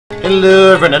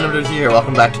Hello everyone, here.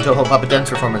 Welcome back to Touhou Puppet Dance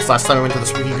Performance. Last time we went to the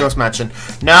Suika Ghost Mansion.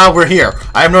 Now we're here.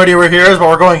 I have no idea where here is, but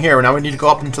we're going here. Now we need to go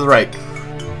up and to the right.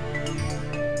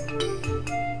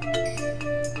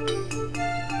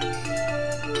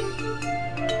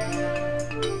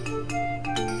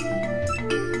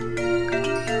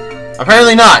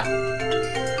 Apparently not.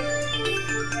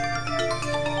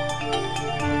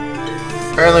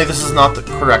 Apparently this is not the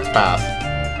correct path.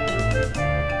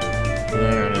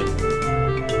 There it is.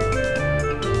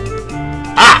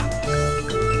 Ah!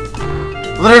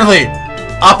 Literally,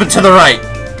 up and to the right.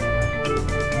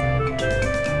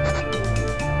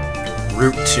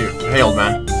 Route 2. Hey, old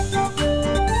man.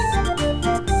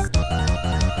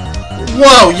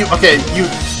 Whoa!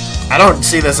 I don't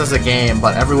see this as a game,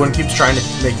 but everyone keeps trying to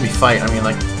make me fight. I mean,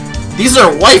 like, these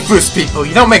are waifus, people!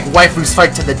 You don't make waifus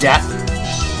fight to the death!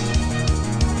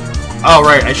 Oh,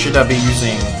 right, I should be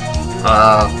using,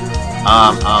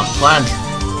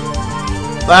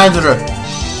 Flandre.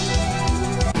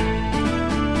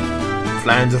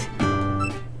 Flandre.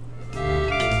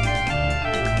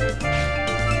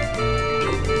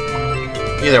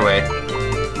 Either way.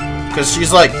 Because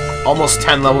she's, like, almost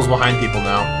 10 levels behind people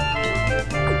now.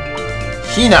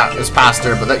 Hina is past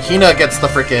her, but Hina gets the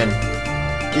frickin'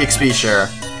 EXP share,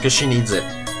 because she needs it.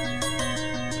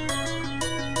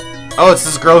 Oh, it's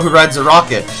this girl who rides a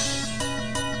rocket.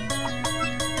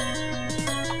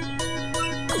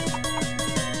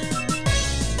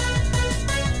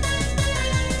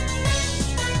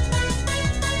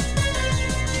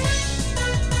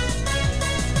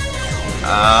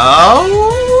 Oh?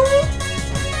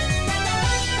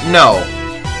 No.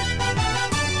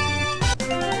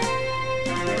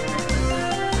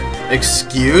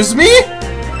 Excuse me?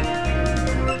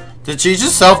 Did she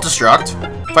just self-destruct?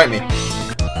 Fight me.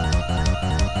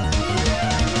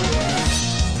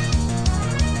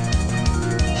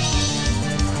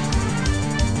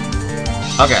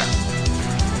 Okay.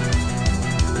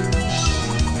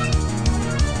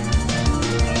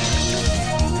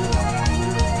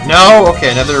 No?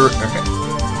 Okay, another... Okay.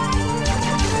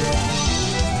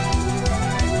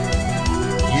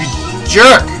 You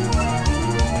jerk!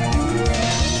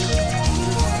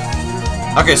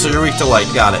 Okay, so you're weak to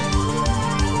light. Got it.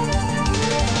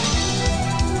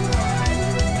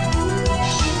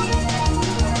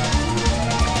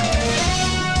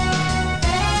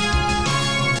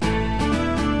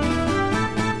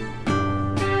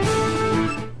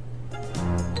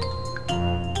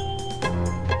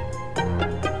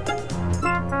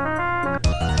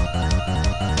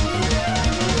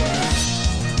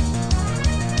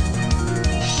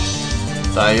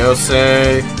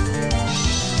 Dayose.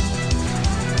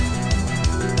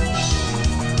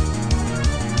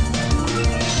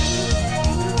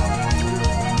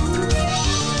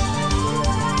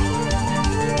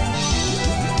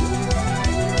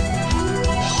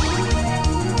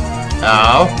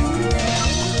 Ow.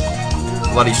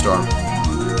 Bloody Storm.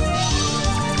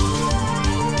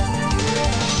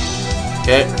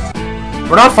 Okay.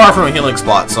 We're not far from a healing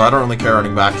spot, so I don't really care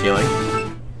running back healing.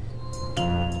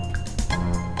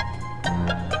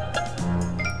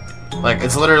 Like,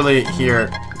 it's literally here,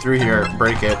 through here,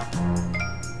 break it.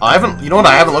 You know what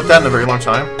I haven't looked at in a very long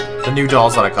time? The new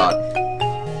dolls that I caught.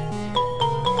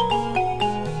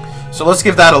 So let's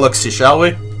give that a look-see, shall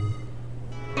we?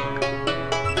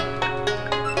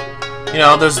 You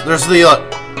know, there's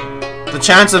the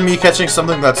chance of me catching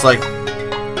something that's like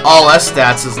all S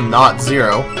stats is not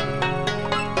 0.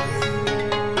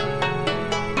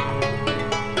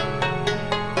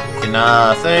 Okay,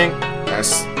 nothing.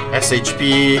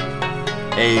 SHP.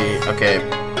 Okay.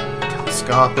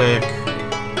 Telescopic.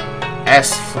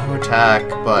 S for attack,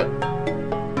 but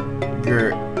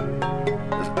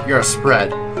you're a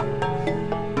spread.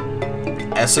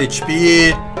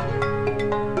 SHP.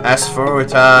 S for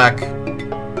attack.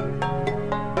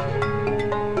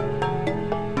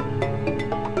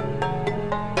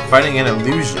 Fighting an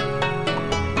illusion.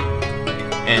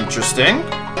 Interesting.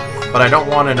 But I don't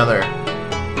want another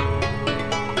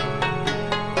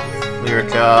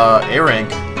Lyrica A rank.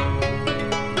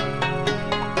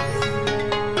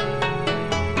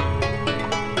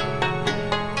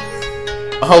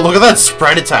 Oh, look at that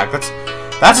spread attack.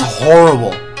 That's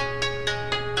horrible.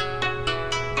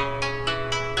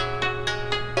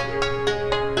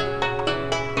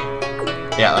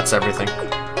 Yeah, that's everything.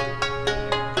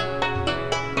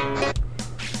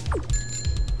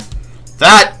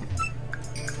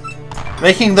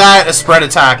 Making that a spread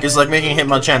attack is like making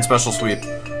Hitmonchan special sweep.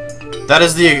 That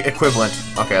is the equivalent.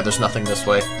 Okay, there's nothing this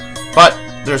way. But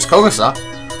there's Kogusa,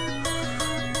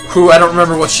 who I don't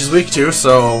remember what she's weak to,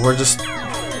 so we're just...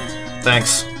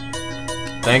 Thanks.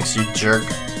 Thanks, you jerk.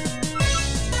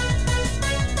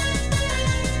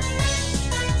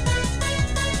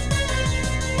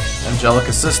 Angelic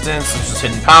Assistance, which is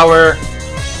hidden power,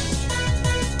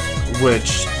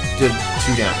 which did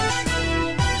 2 damage.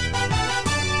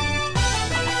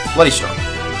 Bloody Storm.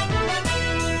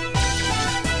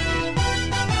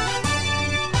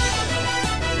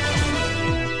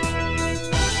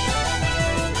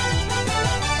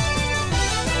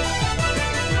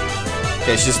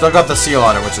 Okay, she's still got the seal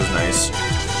on her, which is nice.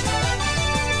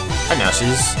 And now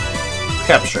she's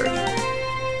captured.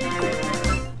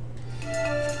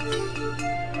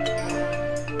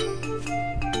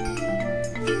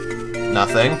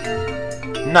 Nothing.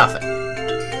 Nothing.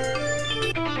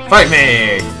 Fight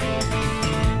me!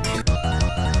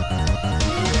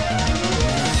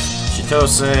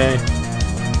 Chitose.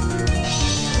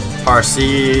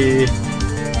 Parsi.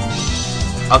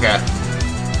 Okay.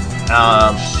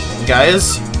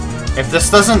 Guys, if this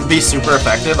doesn't be super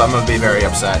effective, I'm gonna be very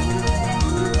upset.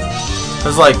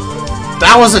 Cause like,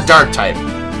 that was a dark type.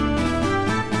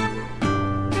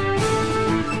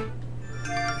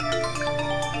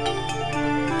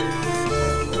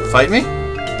 Fight me?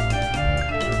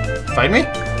 Fight me?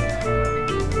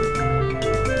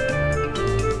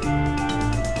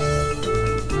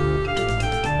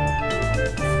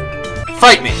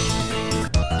 Fight me!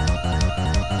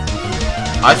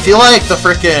 I feel like the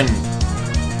frickin'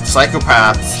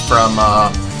 psychopaths from,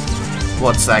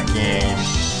 what's that game?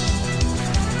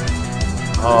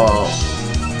 Oh,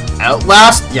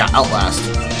 Outlast? Yeah, Outlast.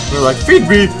 They're like, feed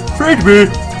me! Feed me!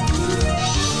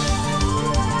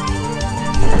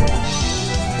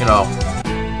 You know,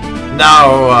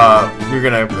 now, you're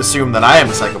gonna assume that I am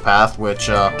a psychopath, which,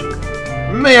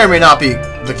 may or may not be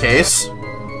the case.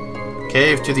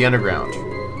 Cave to the underground.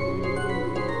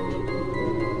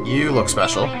 You look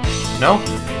special. No?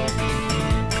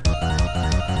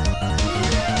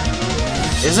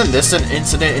 Isn't this an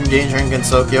incident endangering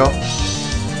Gensokyo?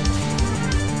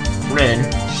 Rin,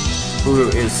 who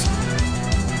is...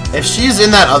 If she's in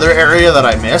that other area that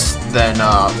I missed, then,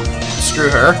 screw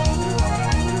her.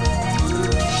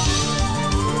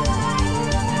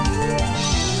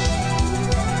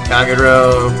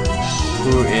 Kagero,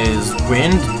 who is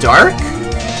Wind Dark?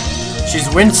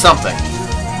 She's Wind something.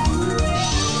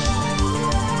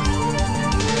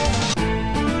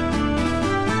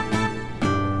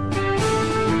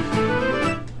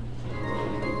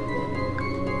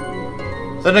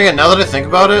 Then again, now that I think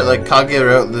about it, like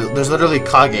Kagero, there's literally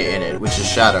Kage in it, which is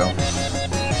Shadow.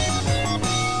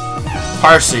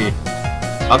 Parsi.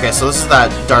 Okay, so this is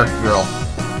that dark girl.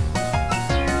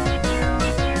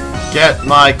 Get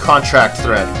my contract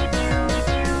thread.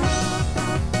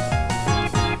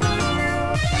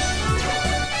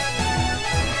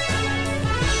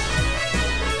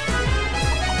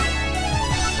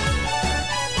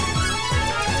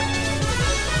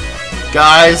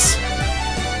 Guys,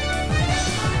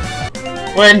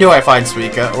 when do I find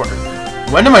Suika? Or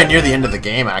when am I near the end of the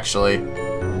game, actually?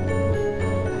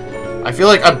 I feel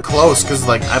like I'm close, because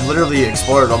like I've literally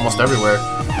explored almost everywhere.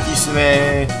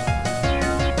 Kisame.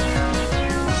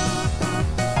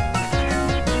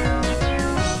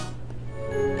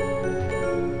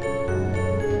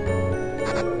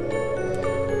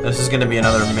 This is gonna be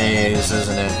another maze,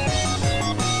 isn't it?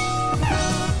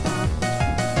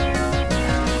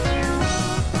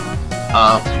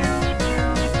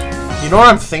 You know what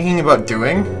I'm thinking about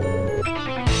doing?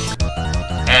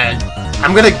 And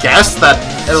I'm gonna guess that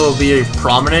it'll be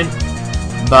prominent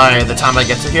by the time I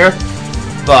get to here,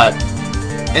 but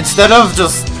instead of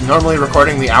just normally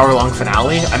recording the hour-long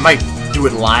finale, I might do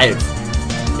it live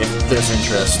if there's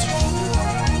interest.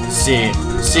 Seeing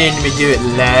me do it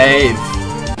live.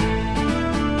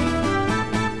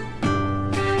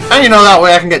 And you know, that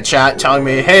way I can get chat telling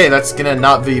me, hey, that's gonna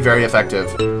not be very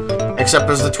effective. Except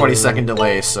there's the 20-second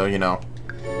delay, so you know.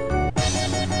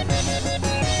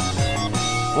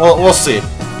 Well, we'll see.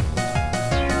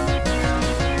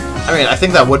 I mean, I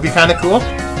think that would be kind of cool.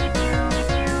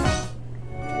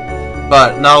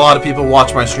 But not a lot of people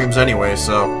watch my streams anyway,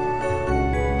 so...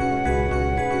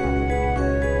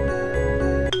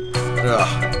 Ugh.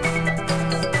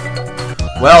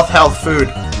 Wealth, health, food.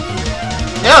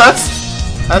 Yeah,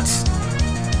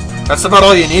 that's about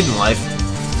all you need in life.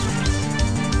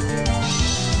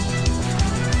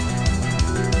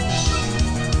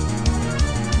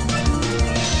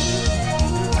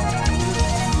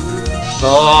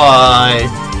 Bye.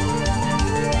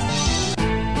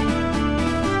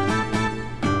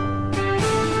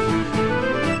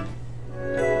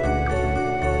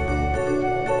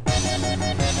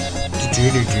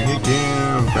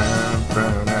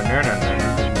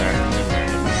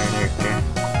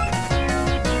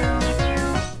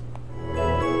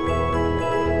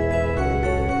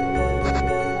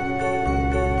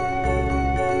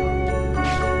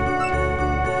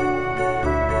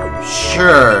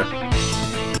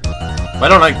 Why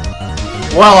don't I...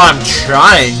 Well, I'm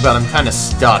trying, but I'm kind of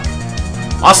stuck.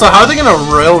 Also, how are they going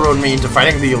to railroad me into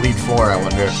fighting the Elite Four, I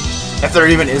wonder? If there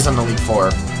even is an Elite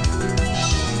Four.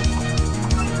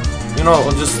 You know,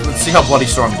 let's see how Bloody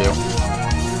Storm do.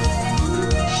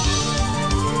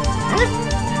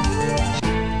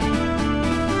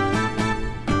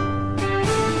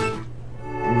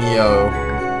 Mio.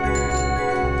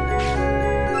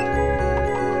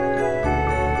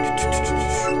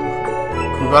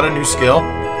 Who got a new skill?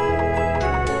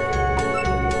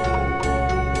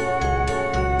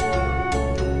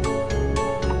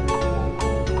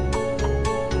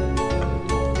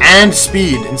 And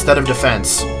speed instead of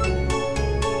defense.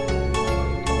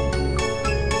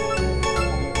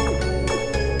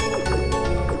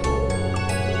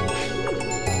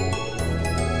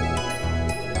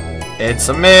 It's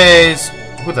a maze.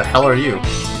 Who the hell are you?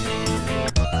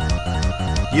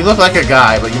 You look like a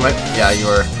guy, but you might... Yeah, you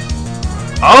are...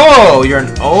 Oh, you're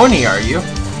an Oni, are you?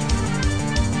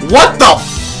 What the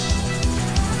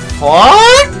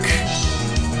fuck?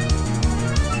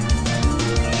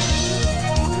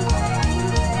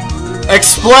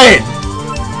 Explain!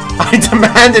 I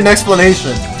demand an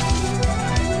explanation.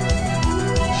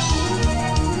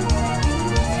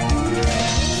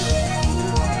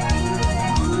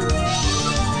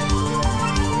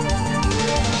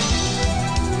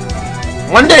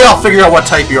 One day I'll figure out what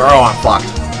type you are. Oh, I'm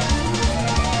fucked.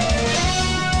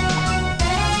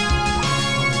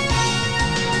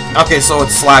 Okay, so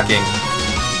it's slacking.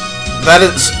 That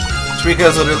is... Suika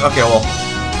is... Okay, well...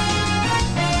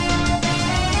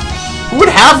 Who would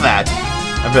have that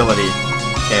ability?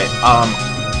 Okay,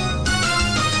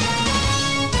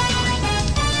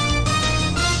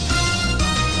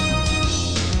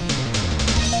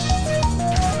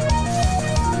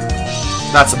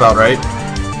 That's about right.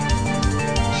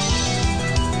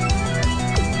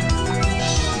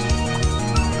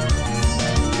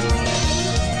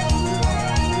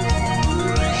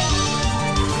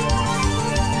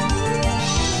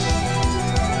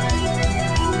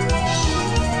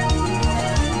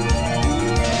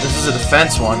 This is a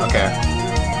defense one, okay.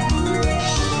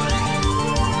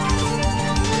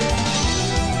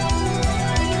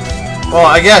 Well,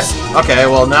 I guess, okay,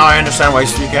 well now I understand why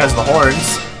Suika has the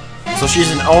horns. So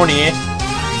she's an Oni,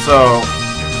 so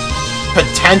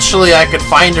potentially I could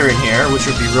find her in here, which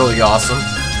would be really awesome.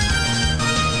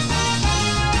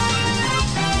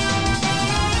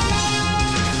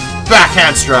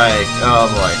 Backhand strike! Oh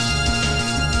boy.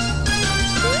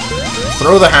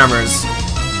 Throw the hammers.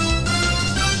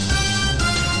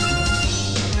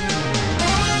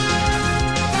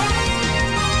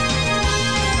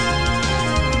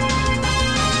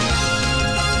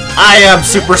 I am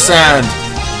Super Sand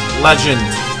Legend.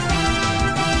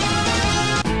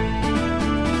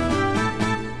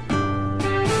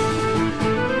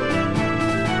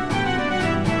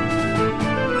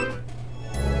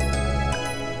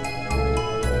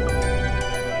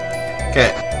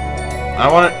 Okay.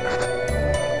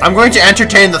 I'm going to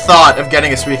entertain the thought of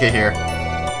getting a Suika here.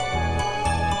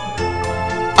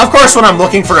 Of course, when I'm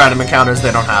looking for random encounters,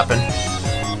 they don't happen.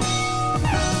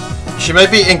 She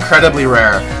might be incredibly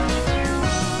rare.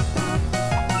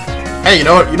 Hey, you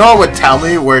know what? You know what would tell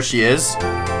me where she is?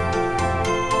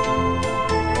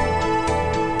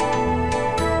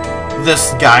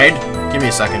 This guide. Give me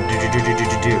a second.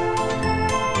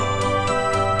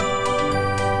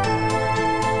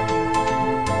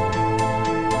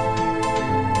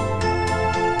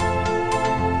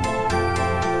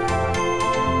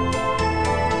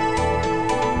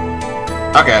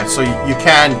 Okay, so you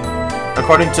can,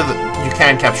 according to the, you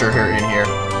can capture her in here.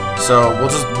 So we'll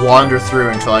just wander through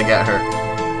until I get her.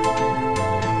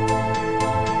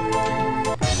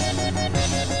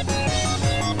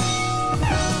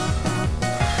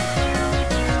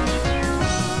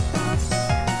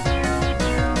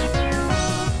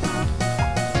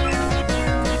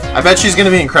 I bet she's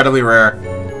gonna be incredibly rare.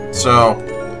 So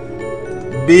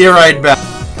be right back.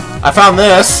 I found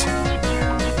this.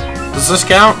 Does this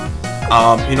count?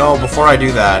 You know, before I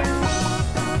do that,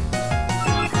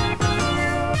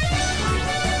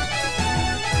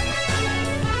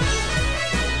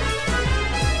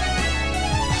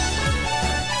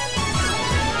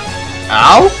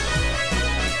 ow?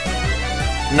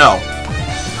 No.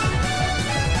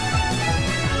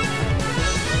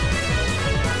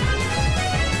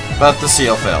 But the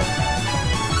seal failed.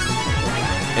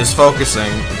 Is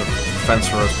focusing the defense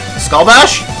for Skull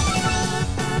Bash?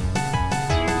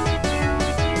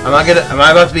 Am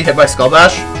I about to be hit by Skull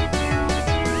Bash?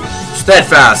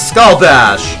 Steadfast Skull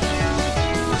Bash.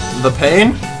 The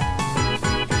pain?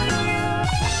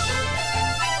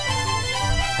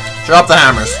 Drop the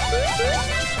hammers.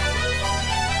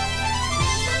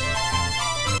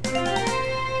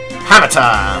 Hammer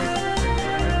time!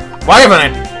 Why haven't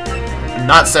I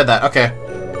not said that? Okay.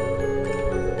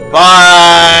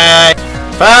 Bye!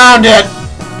 Found it!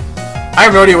 I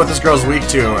have no idea what this girl's weak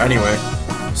to, anyway.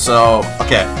 So,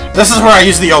 okay. This is where I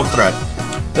use the oak thread.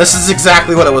 This is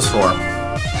exactly what it was for.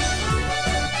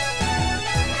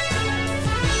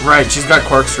 Right, she's got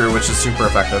corkscrew, which is super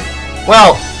effective.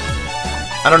 Well,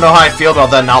 I don't know how I feel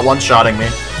about that not one-shotting me.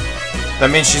 That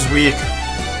means she's weak.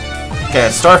 Okay,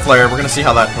 Star Flare, we're gonna see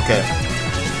how that... Okay.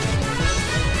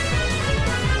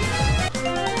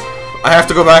 I have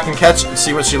to go back and catch and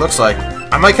see what she looks like.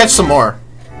 I might catch some more.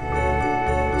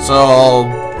 So,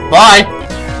 bye!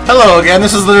 Hello again,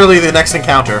 this is literally the next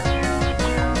encounter.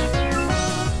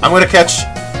 I'm gonna catch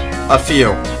a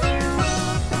few.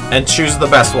 And choose the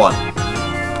best one.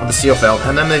 The seal failed,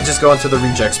 and then they just go into the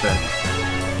reject spin.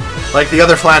 Like the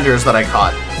other Flanders that I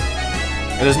caught.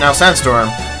 It is now Sandstorm.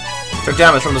 Took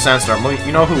damage from the Sandstorm. Well,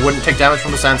 you know who wouldn't take damage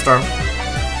from the Sandstorm?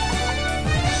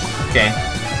 Okay.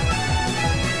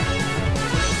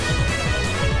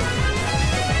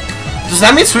 Does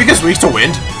that mean Suika's weak to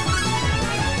wind?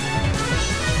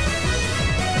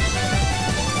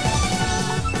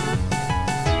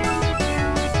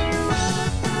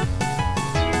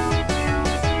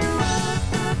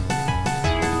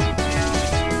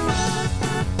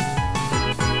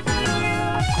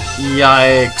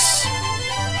 Yikes.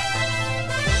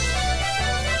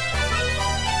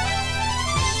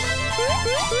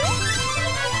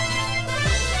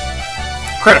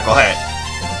 Critical hit.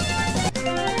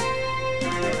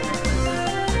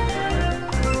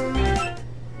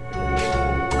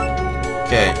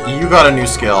 Okay, you got a new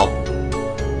skill.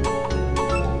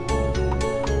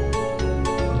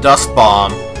 Dust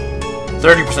Bomb.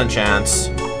 30% chance.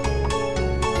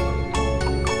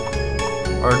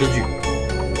 Or did you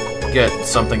get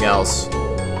something else?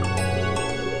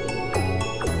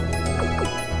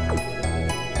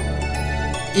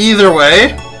 Either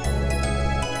way,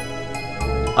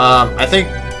 I think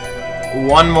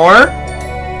one more.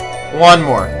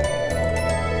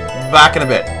 Back in a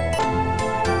bit.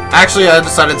 Actually, I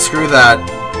decided screw that.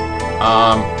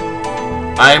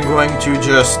 I am going to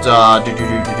just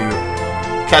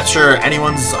capture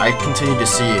anyone's I continue to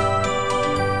see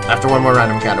after one more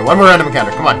random encounter. One more random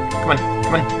encounter. Come on. Come on.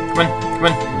 Come on. Come on. Come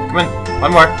on. Come on.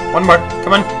 One more. One more.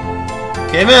 Come on.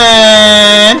 Come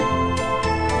in.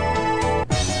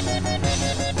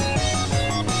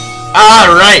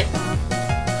 Alright!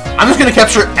 I'm just gonna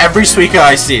capture every Suika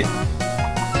I see.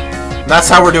 That's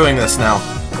how we're doing this now.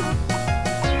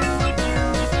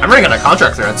 I'm running out of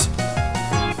contract threads.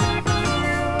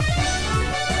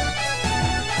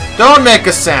 Don't make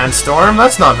a sandstorm,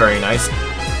 that's not very nice.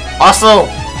 Also,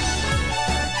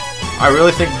 I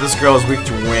really think this girl is weak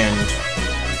to wind.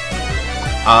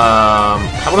 How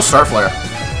about a Star Flare?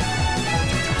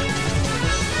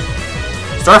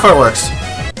 Star Flare works.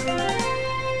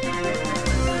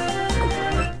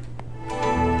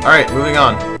 Alright, moving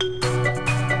on.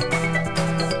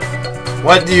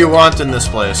 What do you want in this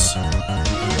place?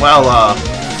 Well,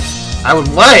 I would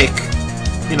like,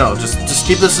 you know, just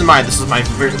keep this in mind. This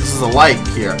is a like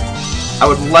here. I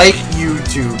would like you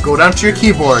to go down to your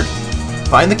keyboard,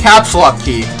 find the caps lock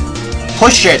key,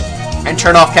 push it, and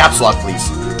turn off caps lock, please.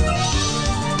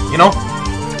 You know,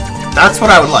 that's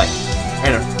what I would like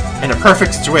in a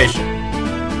perfect situation.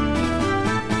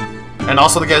 And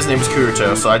also the guy's name is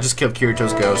Kirito, so I just killed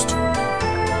Kirito's ghost.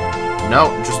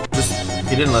 No, just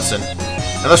he didn't listen.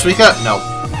 Another Suika? No.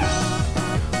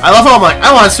 I love how I'm like,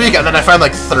 I want Suika, and then I find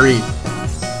like 3.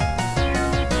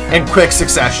 In quick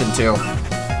succession, too.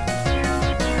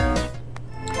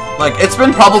 Like, it's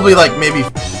been probably like maybe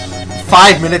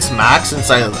 5 minutes max since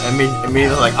I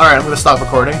immediately like, alright, I'm gonna stop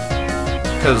recording.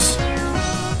 Because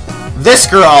this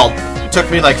girl took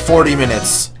me like 40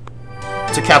 minutes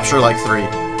to capture like 3.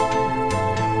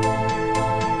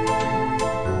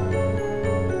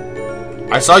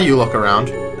 I saw you look around.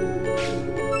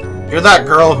 You're that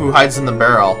girl who hides in the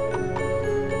barrel.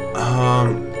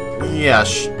 Yeah,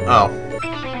 oh.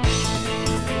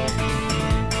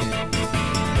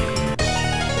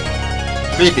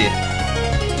 Creepy.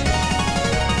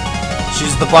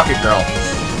 She's the bucket girl.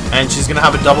 And she's gonna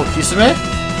have a double Kisame?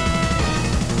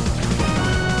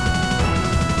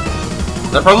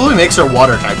 That probably makes her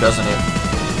water type, doesn't it?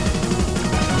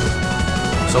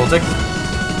 So we'll take the...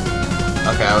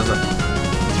 Okay, I was...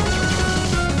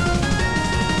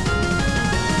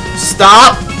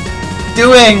 Stop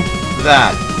doing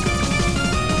that.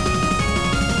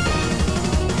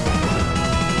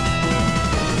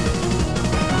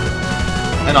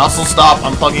 And also stop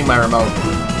unplugging my remote.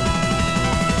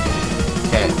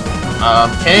 Okay.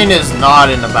 Kane is not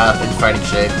in a bad fighting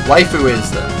shape. Waifu is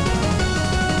though.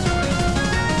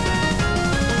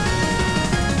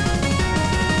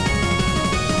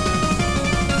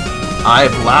 Eye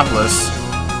of Lapis.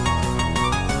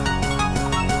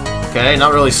 Okay,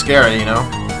 not really scary, you know.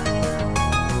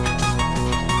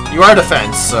 You are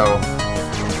defense, so...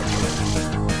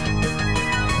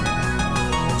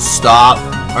 Stop.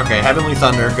 Okay, Heavenly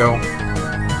Thunder, go.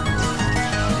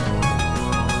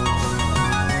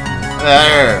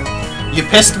 There. You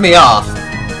pissed me off.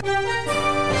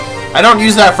 I don't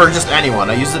use that for just anyone.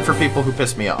 I use it for people who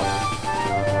piss me off.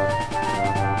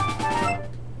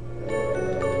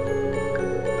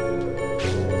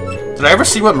 Did I ever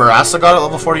see what Marasa got at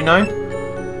level 49?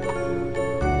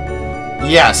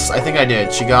 Yes, I think I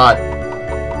did. She got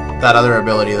that other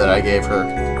ability that I gave her.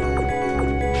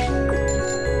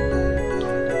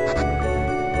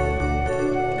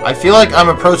 I feel like I'm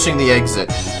approaching the exit.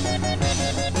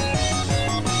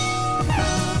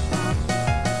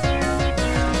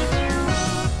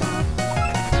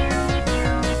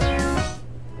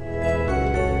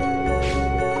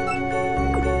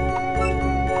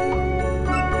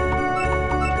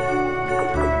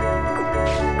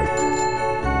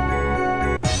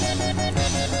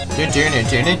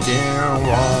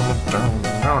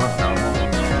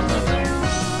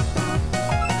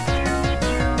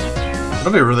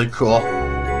 That'll be really cool.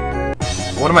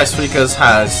 One of my Suikas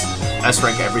has S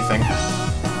rank everything.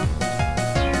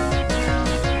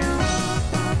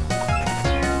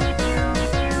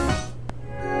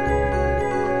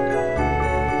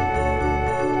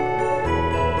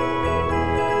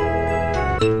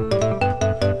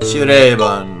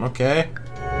 Shireban, okay.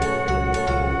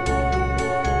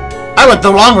 I went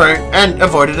the long way and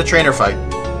avoided a trainer fight.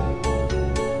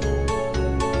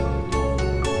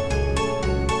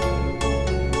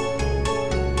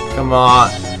 Come on.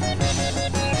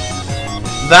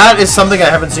 That is something I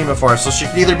haven't seen before, so she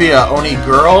could either be a Oni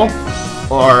girl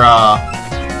or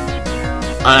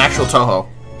an actual Touhou.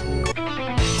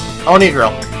 Oni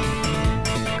girl.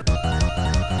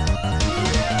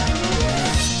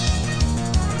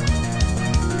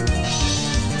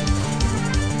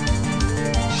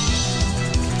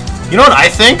 You know what I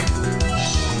think?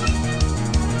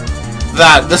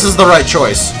 That this is the right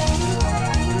choice.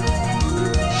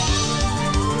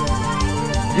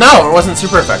 No, it wasn't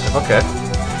super effective. Okay.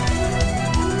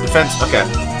 Defense. Okay.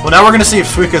 Well, now we're gonna see if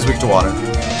Suika is weak to water.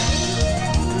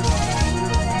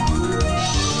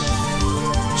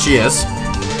 She is.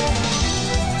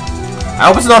 I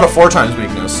hope it's not a 4 times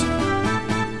weakness.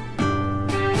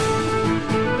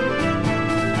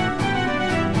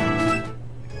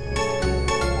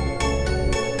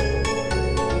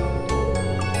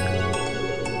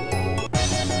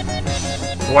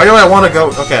 Why do I want to go?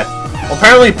 Okay. Well,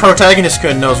 apparently Protagonist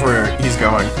Kun knows where he's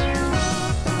going.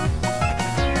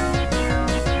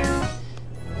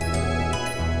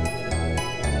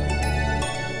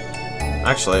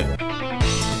 Actually.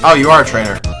 Oh, you are a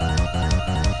trainer.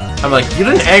 I'm like, you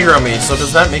didn't aggro me, so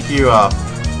does that make you, a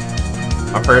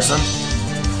person?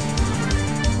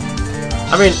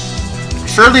 I mean,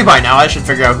 surely by now I should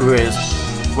figure out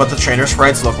what the trainer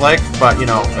sprites look like, but, you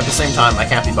know, at the same time, I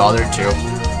can't be bothered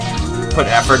to put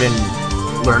effort in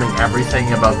learning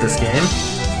everything about this game.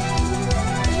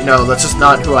 You know, that's just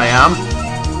not who I am.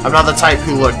 I'm not the type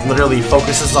who literally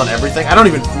focuses on everything. I don't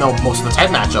even know most of the type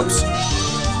matchups.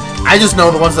 I just know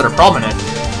the ones that are prominent.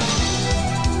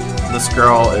 This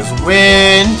girl is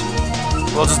wind.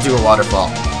 We'll just do a waterfall.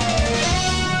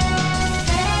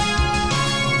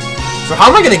 So how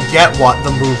am I gonna get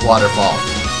the move waterfall?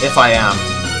 If I am.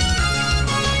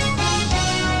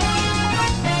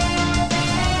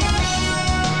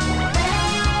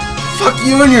 Fuck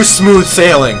you and your smooth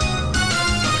sailing.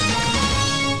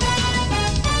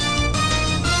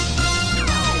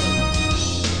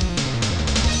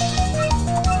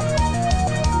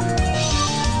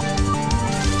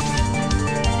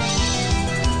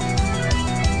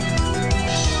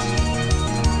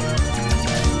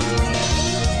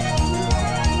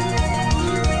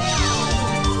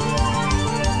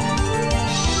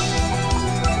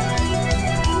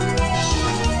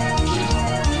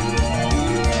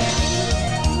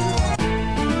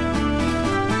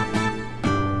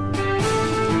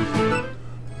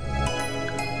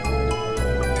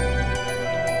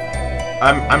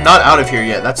 I'm not out of here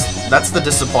yet. That's the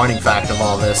disappointing fact of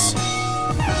all this.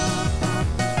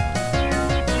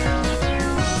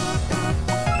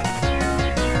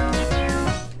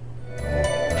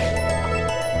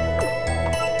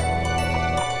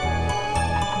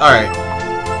 Alright.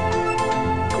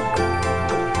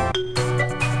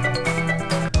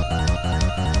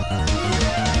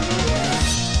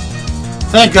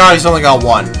 Thank God he's only got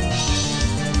one.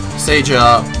 Sage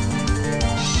up.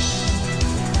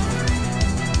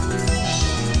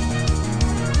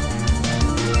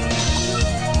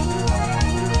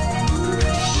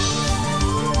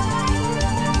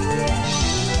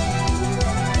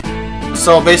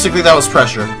 So basically that was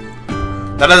pressure.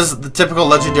 That is the typical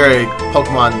legendary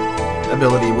Pokemon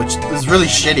ability, which is really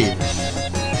shitty,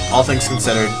 all things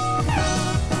considered.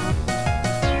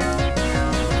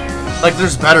 Like,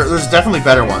 there's definitely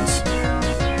better ones.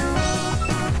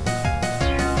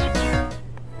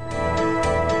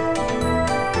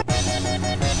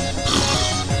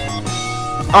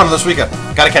 Oh, no, there's Suika.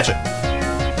 Gotta catch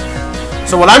it.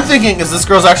 So what I'm thinking is this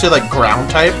girl's actually, like,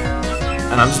 ground type,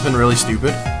 and I've just been really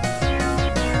stupid.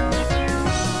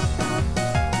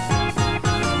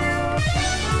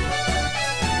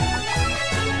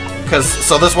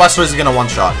 So this Westoid is gonna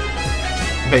one-shot,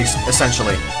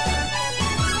 essentially.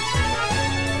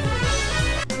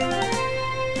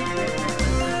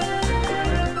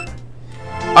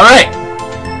 Alright!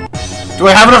 Do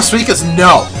I have enough Suikas?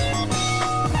 No!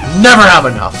 Never have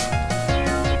enough!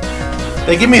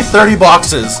 They give me 30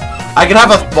 boxes. I could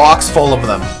have a box full of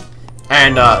them.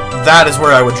 And that is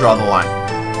where I would draw the line.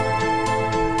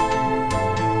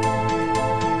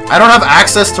 I don't have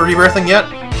access to rebirthing yet.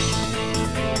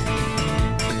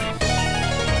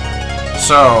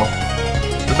 So,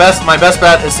 my best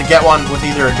bet is to get one with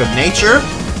either a good nature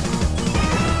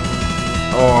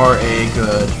or a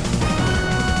good...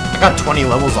 I got 20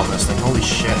 levels on this thing, holy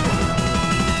shit.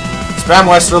 Spam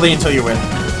Westerly until you win.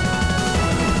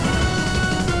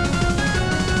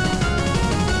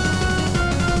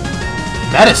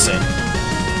 Medicine?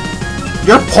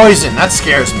 You're poison, that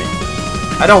scares me.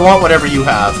 I don't want whatever you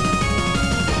have.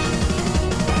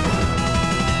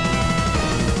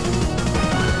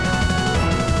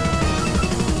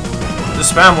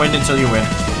 Just spam wind until you win.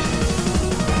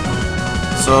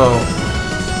 So...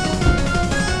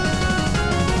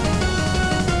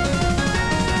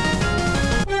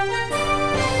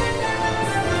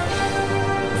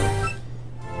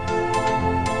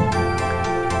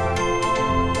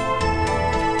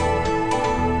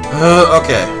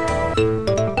 okay.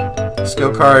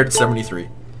 Skill card 73.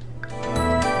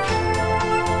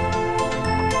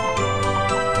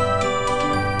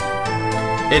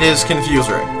 It is Confuse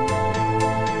Ray.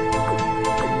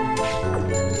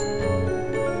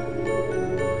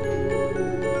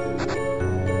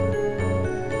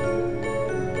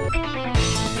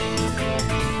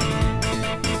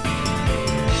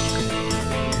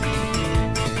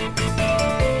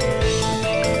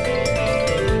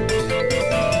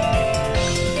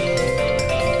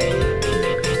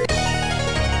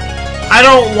 I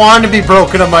don't want to be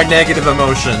broken of my negative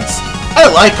emotions.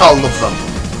 I like all of them.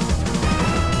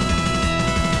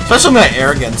 Especially my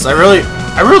arrogance. I really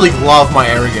love my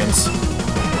arrogance.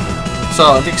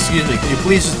 So, excuse me, can you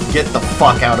please just get the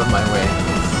fuck out of my way?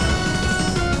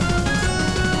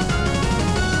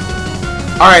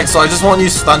 Alright, so I just won't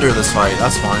use Thunder this fight.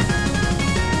 That's fine.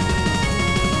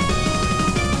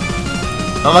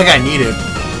 Not like I need it.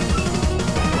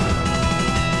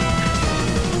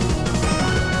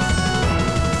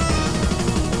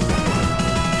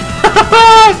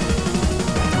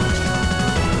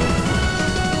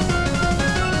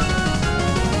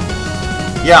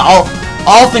 Yeah,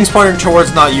 all things pointing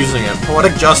towards not using it.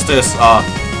 Poetic Justice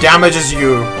damages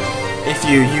you if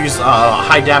you use a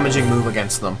high damaging move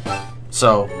against them.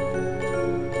 So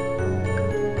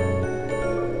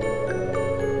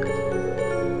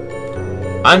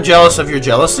I'm jealous of your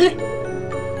jealousy?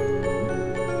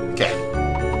 Okay.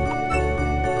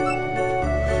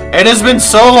 It has been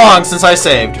so long since I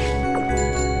saved.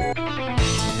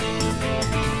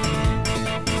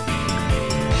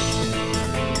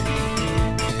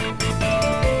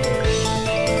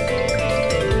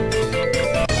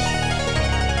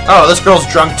 Oh, this girl's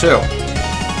drunk too.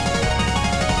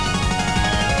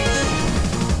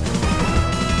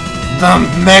 The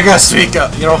Mega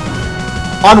Suika. You know,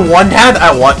 on one hand,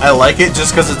 I like it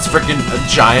just because it's freaking a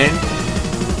giant.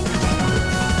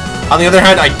 On the other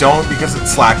hand, I don't because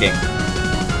it's slacking.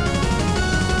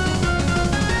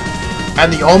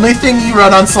 And the only thing you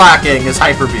run on slacking is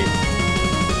Hyper Beam.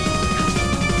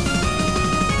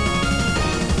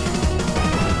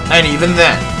 And even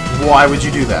then, why would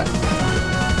you do that?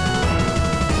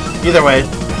 Either way,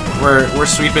 we're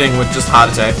sweeping with just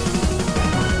Hadate.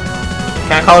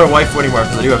 Can't call her waifu anymore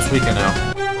because I do have Suika now.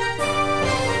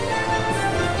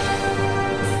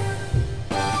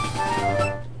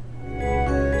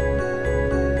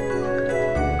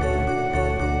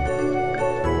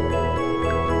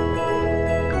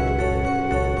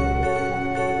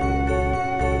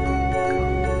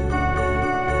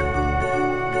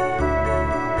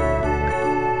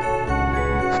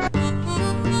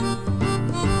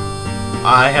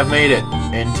 I have made it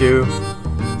into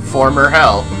former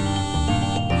hell.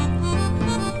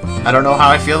 I don't know how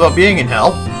I feel about being in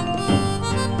hell.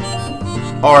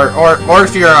 Or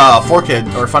if you're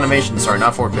 4Kids, or Funimation, sorry,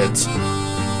 not 4Kids.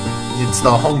 It's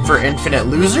the Home for Infinite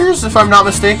Losers, if I'm not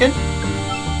mistaken.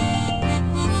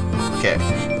 Okay.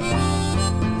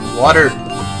 Water.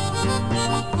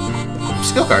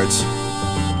 Skill cards.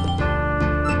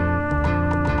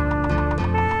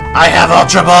 I have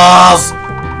Ultra Balls!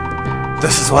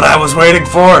 This is what I was waiting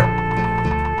for!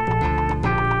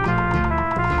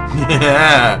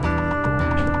 Yeah!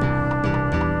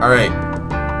 Alright.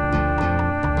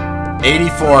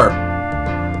 84.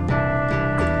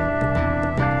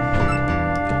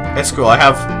 It's cool. I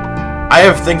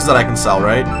have things that I can sell,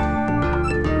 right?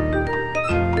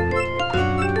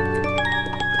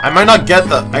 I might not get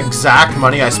the exact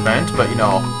money I spent, but you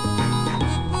know.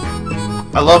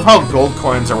 I love how gold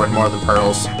coins are worth more than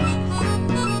pearls.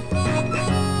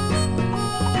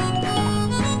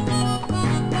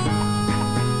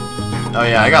 Oh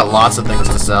yeah, I got lots of things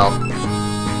to sell.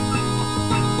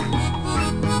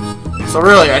 So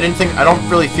really, I don't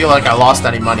really feel like I lost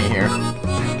any money here.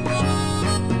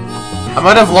 I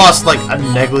might have lost like a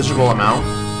negligible amount.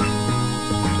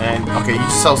 And okay, you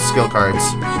just sell skill cards.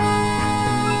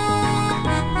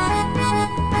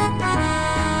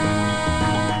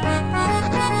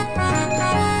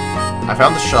 I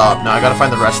found the shop. Now I gotta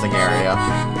find the resting area.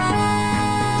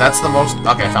 That's the most...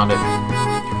 Okay, I found it.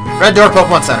 Red Door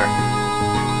Pokemon Center.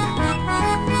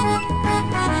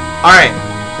 Alright.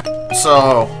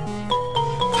 So...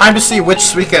 time to see which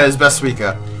Suika is best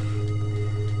Suika.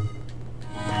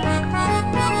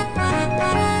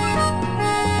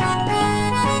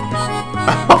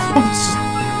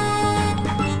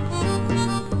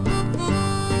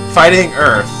 Fighting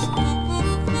Earth.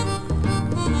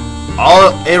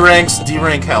 All A ranks, D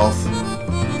rank health.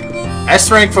 S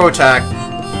rank foe attack.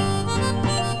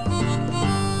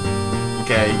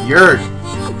 Okay, you're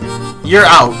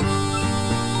out.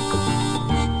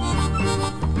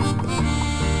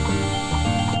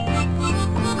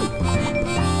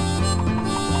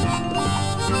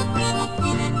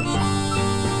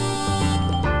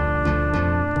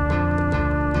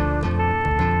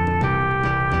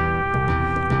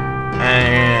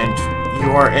 And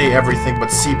you are A everything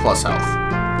but C plus health.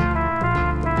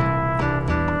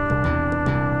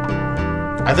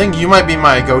 I think you might be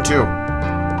my go-to.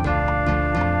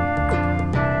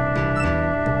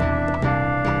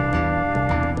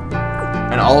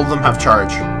 And all of them have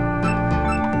charge.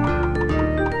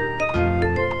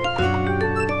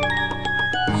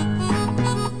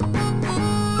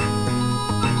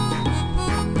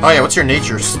 Oh yeah, what's your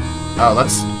nature's? Oh,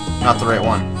 that's not the right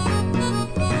one.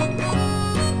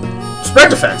 Spread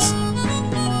defense.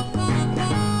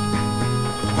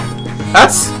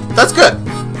 That's good.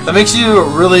 That makes you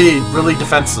really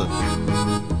defensive.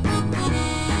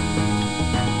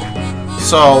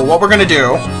 So what we're gonna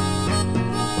do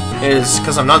is,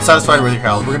 because I'm not satisfied with your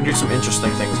health, we're gonna do some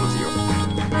interesting things with you.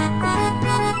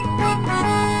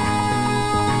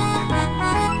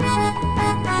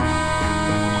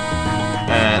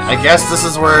 And I guess this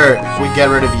is where we get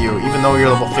rid of you, even though you're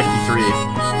level 53.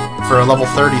 For a level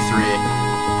 33.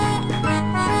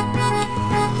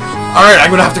 Alright, I'm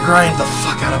gonna have to grind the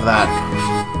fuck out of that.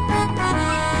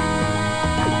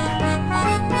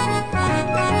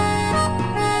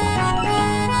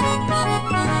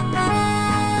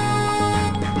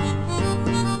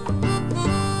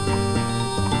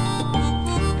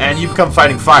 And you become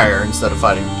fighting fire instead of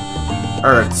fighting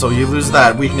earth, so you lose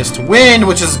that weakness to wind,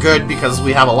 which is good because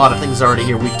we have a lot of things already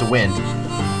here weak to wind.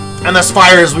 And this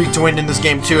fire is weak to wind in this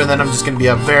game too, and then I'm just gonna be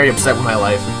very upset with my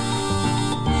life.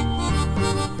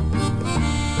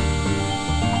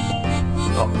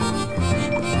 Oh.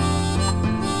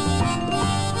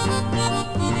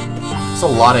 It's a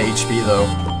lot of HP though.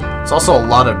 It's also a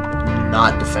lot of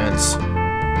not defense.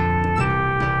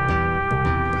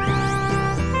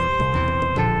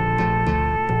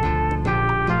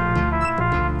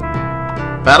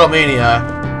 Battle Mania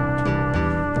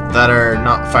that are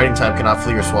not fighting type cannot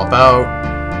flee or swap out.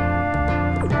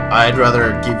 I'd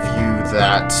rather give you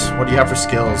that. What do you have for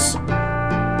skills?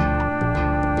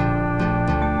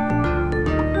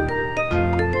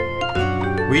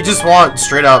 We just want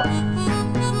straight up.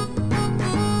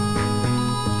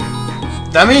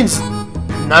 That means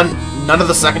none of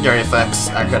the secondary effects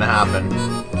are gonna happen.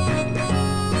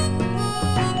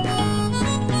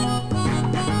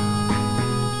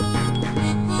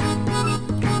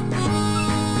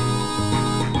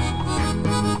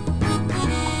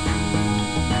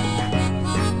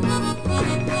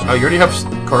 Oh, you already have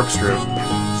Corkscrew,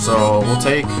 so we'll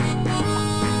take...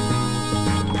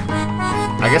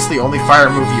 I guess the only fire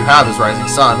move you have is Rising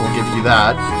Sun. We'll give you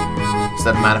that,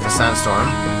 instead of Manifest Sandstorm.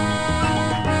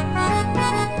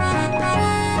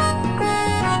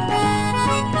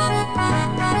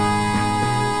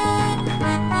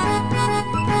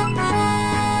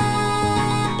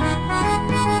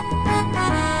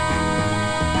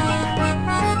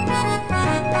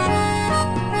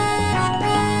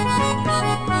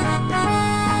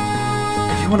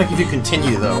 want to give you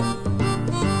continue, though.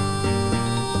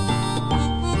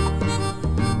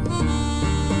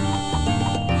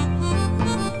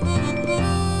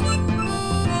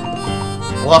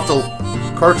 We'll have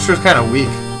to... Corkscrew's kind of weak.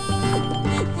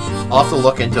 I'll have to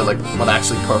look into, like, what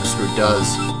actually Corkscrew does.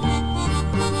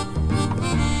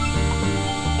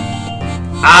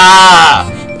 Ah!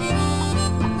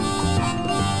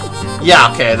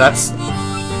 Yeah, okay, that's...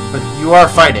 But you are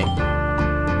fighting.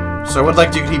 So I would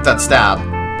like to keep that stab.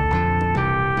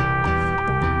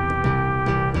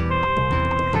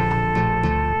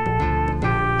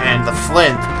 And the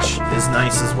flinch is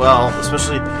nice as well,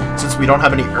 especially since we don't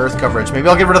have any earth coverage. Maybe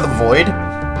I'll get rid of the void,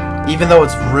 even though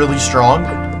it's really strong.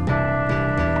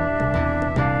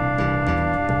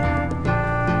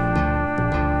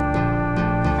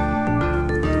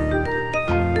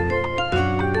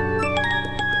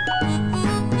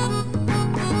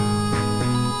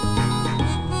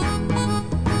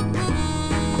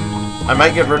 I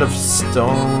might get rid of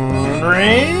Stone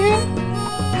Ring.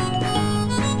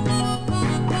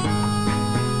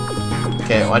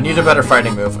 Okay, well, I need a better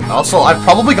fighting move. Also, I've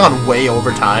probably gone way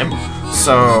over time,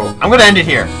 so I'm gonna end it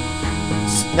here.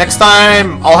 Next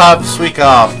time, I'll have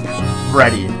Suika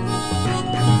ready.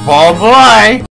 Bye-bye!